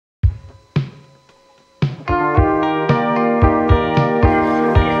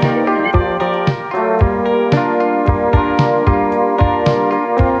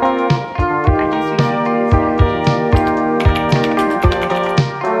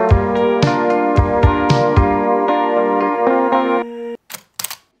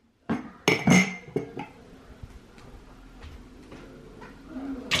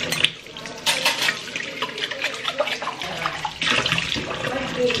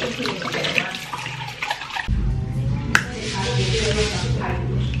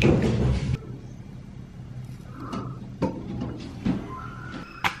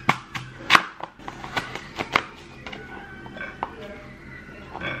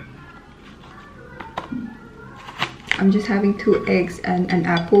I'm just having 2 eggs and an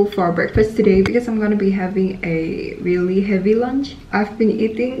apple for breakfast today because I'm gonna be having a really heavy lunch. I've been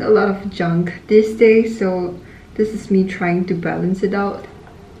eating a lot of junk this day, so this is me trying to balance it out.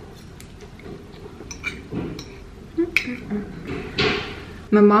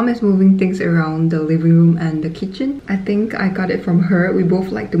 My mom is moving things around the living room and the kitchen. I think I got it from her. We both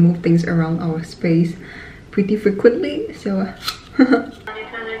like to move things around our space pretty frequently, so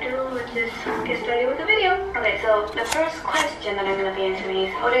Just get started with the video. Okay, so the first question that I'm gonna be answering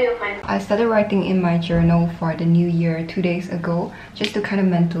is, how do you find... I started writing in my journal for the new year 2 days ago, just to kind of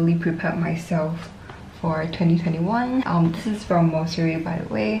mentally prepare myself for 2021. This is from Mosseri, by the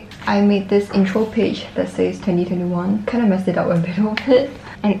way. I made this intro page that says 2021. Kind of messed it up a little bit.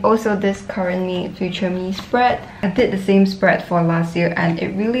 And also this current me, future me spread. I did the same spread for last year and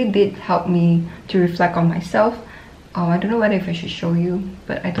it really did help me to reflect on myself. I don't know whether if I should show you,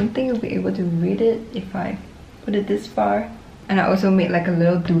 but I don't think you'll be able to read it if I put it this far. And I also made like a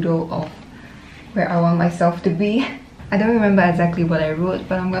little doodle of where I want myself to be. I don't remember exactly what I wrote,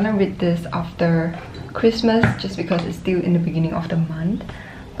 but I'm gonna read this after Christmas just because it's still in the beginning of the month.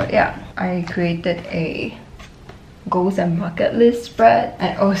 But yeah, I created a goals and bucket list spread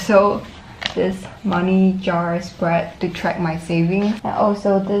and also this money jar spread to track my savings, and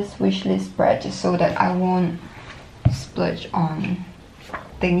also this wish list spread just so that I won't splurge on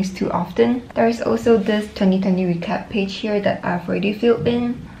things too often. There is also this 2020 recap page here that I've already filled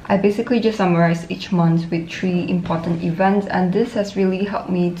in. I basically just summarize each month with 3 important events, and this has really helped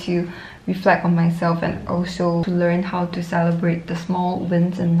me to reflect on myself and also to learn how to celebrate the small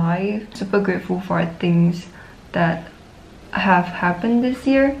wins in life. Super grateful for things that have happened this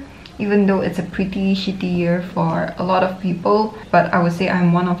year, even though it's a pretty shitty year for a lot of people. But I would say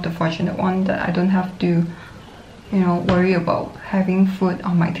I'm one of the fortunate ones that I don't have to, you know, worry about having food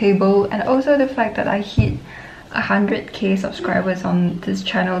on my table. And also the fact that I hit 100k subscribers on this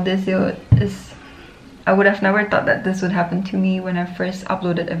channel this year is... I would have never thought that this would happen to me when I first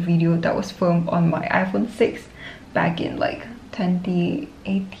uploaded a video that was filmed on my iPhone 6 back in like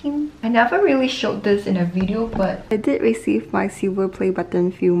 2018. I never really showed this in a video, but I did receive my silver play button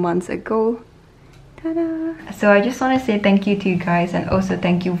a few months ago. Ta-da! So I just want to say thank you to you guys, and also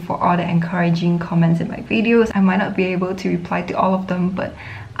thank you for all the encouraging comments in my videos. I might not be able to reply to all of them, but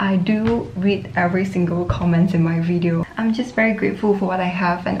I do read every single comment in my video. I'm just very grateful for what I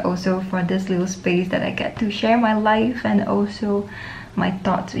have, and also for this little space that I get to share my life and also my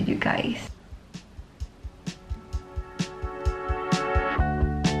thoughts with you guys.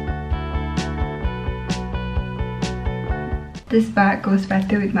 This bag goes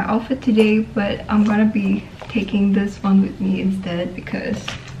better with my outfit today, but I'm gonna be taking this one with me instead because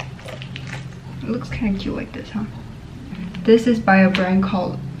it looks kind of cute like this, huh? This is by a brand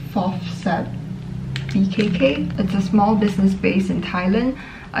called Fourth Step BKK. It's a small business based in Thailand.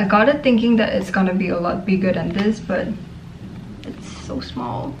 I got it thinking that it's gonna be a lot bigger than this, but it's so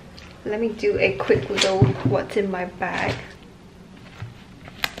small. Let me do a quick little what's in my bag.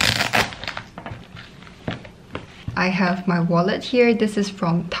 I have my wallet here. This is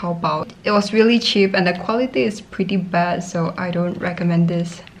from Taobao. It was really cheap and the quality is pretty bad, so I don't recommend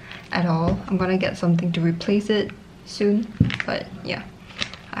this at all. I'm gonna get something to replace it soon, but yeah.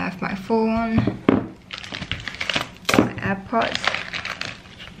 I have my phone, my AirPods,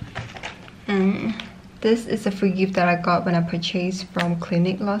 and this is a free gift that I got when I purchased from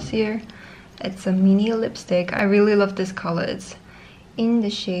Clinique last year. It's a mini lipstick. I really love this color. It's in the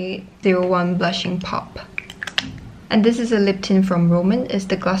shade 01 Blushing Pop. And this is a lip tint from Roman. It's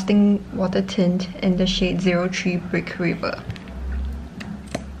the Glasting Water Tint in the shade 03 Brick River.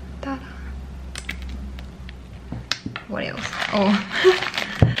 Ta-da! What else? Oh,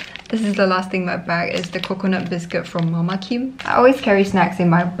 this is the last thing in my bag. Is the coconut biscuit from Mama Kim. I always carry snacks in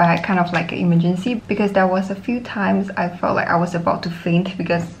my bag, kind of like an emergency, because there was a few times I felt like I was about to faint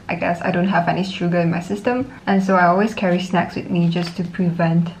because I guess I don't have any sugar in my system. And so I always carry snacks with me just to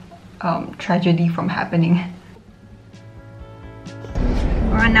prevent tragedy from happening.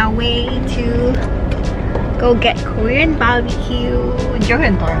 We're on our way to go get Korean barbecue.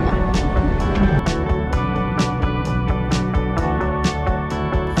 Johan Dorma.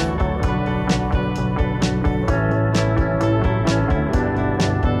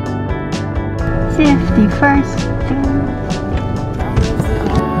 Safety first.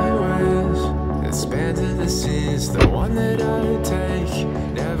 The one that I take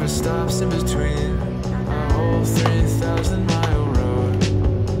never stops in between a whole 3,000-mile road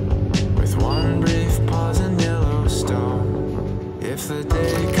with one brief pause in Yellowstone. If the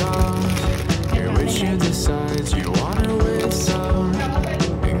day comes in which you decide you wanna wait some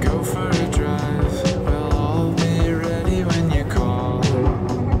and go for a drive, we'll all be ready.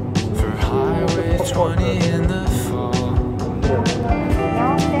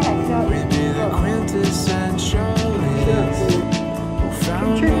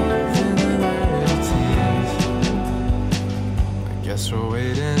 Guess we'll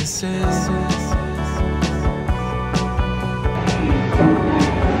wait and see.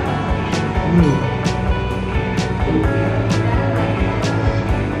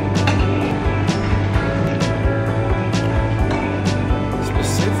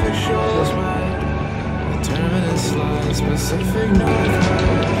 Specific shows right, determinate slide, specific note.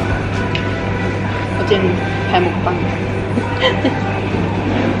 어제는 발 먹방.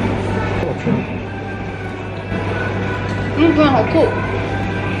 그냥 넣고.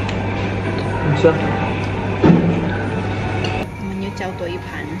 진짜? 我们又叫多一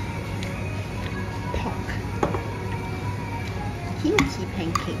盘 pork kimchi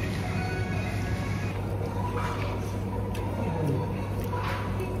pancake。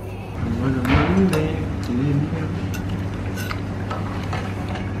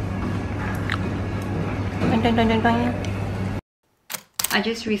 I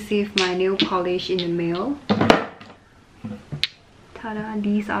just received my nail polish in the mail. Ta-da!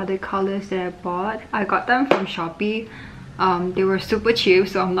 These are the colors that I bought. I got them from Shopee. They were super cheap,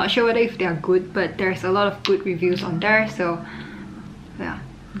 so I'm not sure whether if they are good, but there's a lot of good reviews on there. So yeah,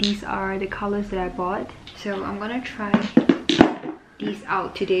 these are the colors that I bought. So I'm gonna try these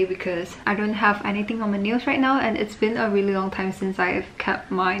out today because I don't have anything on my nails right now, and it's been a really long time since I've kept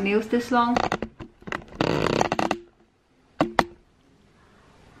my nails this long.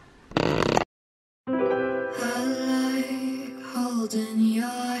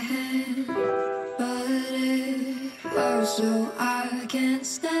 So I can't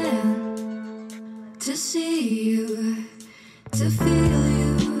stand to see you, to feel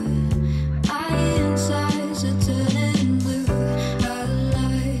you. My insides are turning blue. I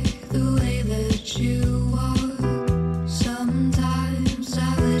like the way that you walk. Sometimes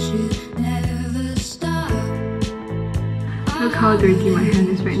I wish you never stop. Look how dirty my hand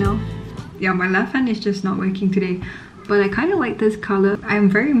is right now. Yeah, my left hand is just not working today. But I kind of like this color. I'm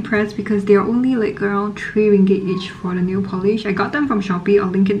very impressed because they are only like around 3 ringgit each for the nail polish. I got them from Shopee. I'll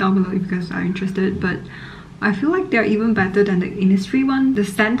link it down below if you guys are interested. But I feel like they're even better than the Innisfree one. The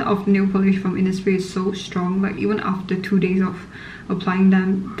scent of nail polish from Innisfree is so strong. Like even after 2 days of applying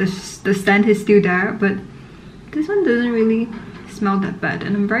them, the scent is still there. But this one doesn't really smell that bad,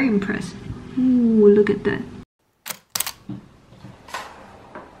 and I'm very impressed. Ooh, look at that.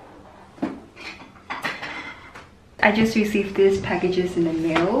 I just received these packages in the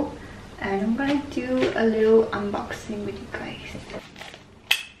mail, and I'm gonna do a little unboxing with you guys.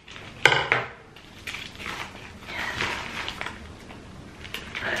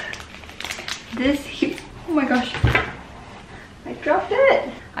 Oh my gosh, I dropped it!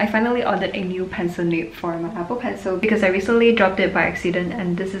 I finally ordered a new pencil nib for my Apple Pencil because I recently dropped it by accident,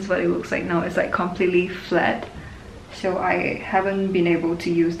 and this is what it looks like now. It's like completely flat. So I haven't been able to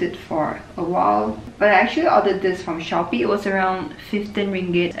use it for a while. But I actually ordered this from Shopee. It was around 15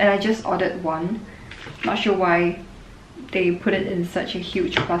 ringgit, and I just ordered one. Not sure why they put it in such a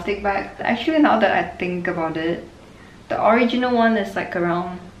huge plastic bag. Actually, now that I think about it, the original one is like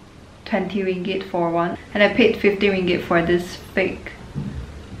around 20 ringgit for one, and I paid 50 ringgit for this fake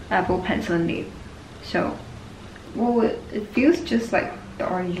Apple Pencil nib. So, well, it feels just like the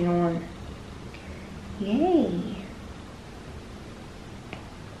original one. Yay!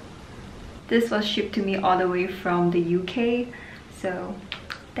 This was shipped to me all the way from the UK, so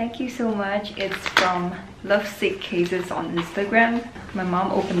thank you so much. It's from Lovesick Cases on Instagram. My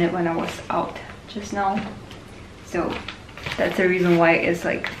mom opened it when I was out just now, so that's the reason why it's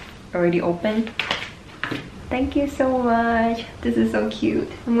like already open. Thank you so much. This is so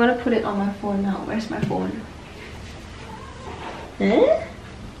cute. I'm gonna put it on my phone now. Where's my phone? Wait.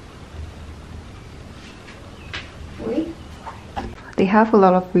 They have a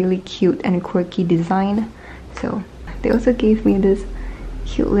lot of really cute and quirky design. So they also gave me this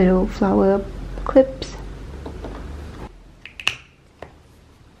cute little flower clips.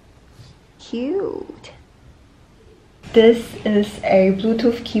 Cute. This is a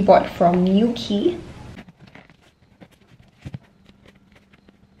Bluetooth keyboard from Nuki.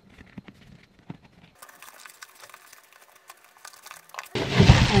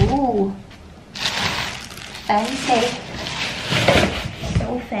 Ooh, fancy.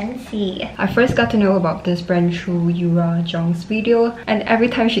 So fancy. I first got to know about this brand through Yura Jong's video, and every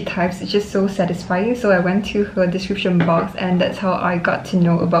time she types, it's just so satisfying. So I went to her description box, and that's how I got to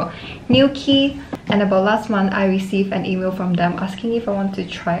know about Nuki. And about last month, I received an email from them asking if I want to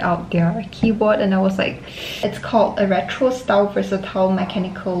try out their keyboard, and I was like, it's called a retro style versatile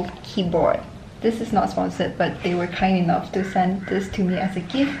mechanical keyboard. This is not sponsored, but they were kind enough to send this to me as a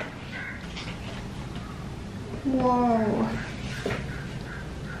gift. Whoa.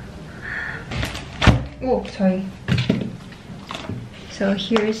 Oh, sorry. So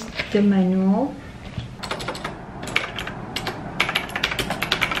here's the manual.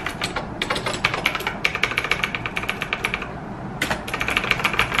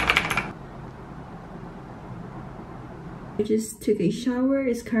 I just took a shower.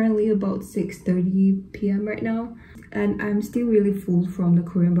 It's currently about 6:30 p.m. right now, and I'm still really full from the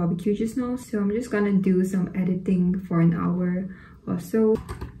Korean barbecue just now, so I'm just gonna do some editing for an hour or so.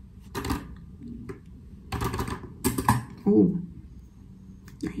 Oh,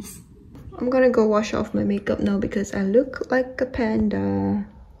 nice. I'm gonna go wash off my makeup now because I look like a panda.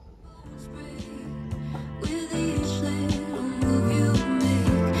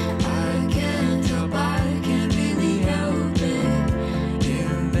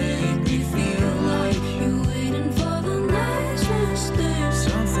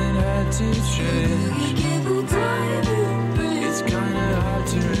 It's kinda hard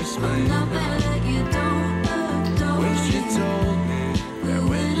to explain.